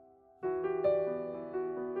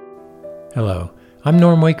Hello, I'm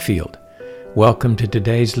Norm Wakefield. Welcome to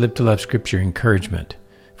today's Live to Love Scripture encouragement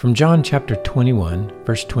from John chapter 21,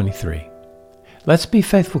 verse 23. Let's be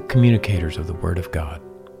faithful communicators of the Word of God.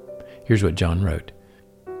 Here's what John wrote.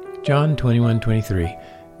 John 21:23.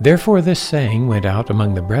 Therefore this saying went out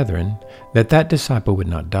among the brethren, that disciple would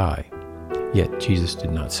not die. Yet Jesus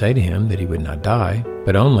did not say to him that he would not die,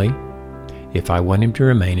 but only, if I want him to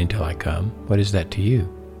remain until I come, what is that to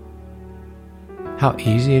you? How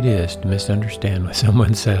easy it is to misunderstand what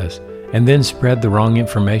someone says and then spread the wrong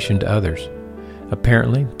information to others.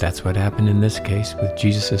 Apparently, that's what happened in this case with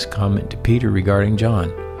Jesus' comment to Peter regarding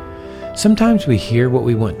John. Sometimes we hear what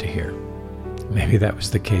we want to hear. Maybe that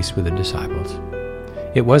was the case with the disciples.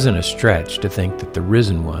 It wasn't a stretch to think that the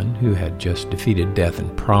risen one, who had just defeated death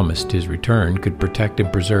and promised his return, could protect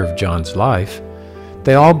and preserve John's life.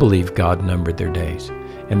 They all believed God numbered their days,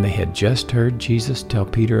 and they had just heard Jesus tell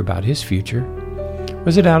Peter about his future.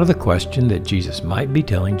 Was it out of the question that Jesus might be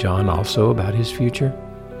telling John also about his future?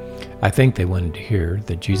 I think they wanted to hear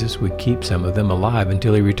that Jesus would keep some of them alive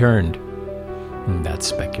until he returned. That's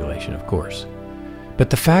speculation, of course. But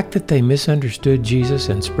the fact that they misunderstood Jesus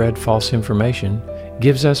and spread false information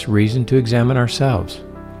gives us reason to examine ourselves.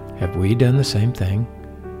 Have we done the same thing?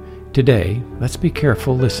 Today, let's be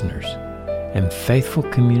careful listeners and faithful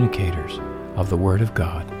communicators of the Word of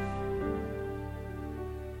God.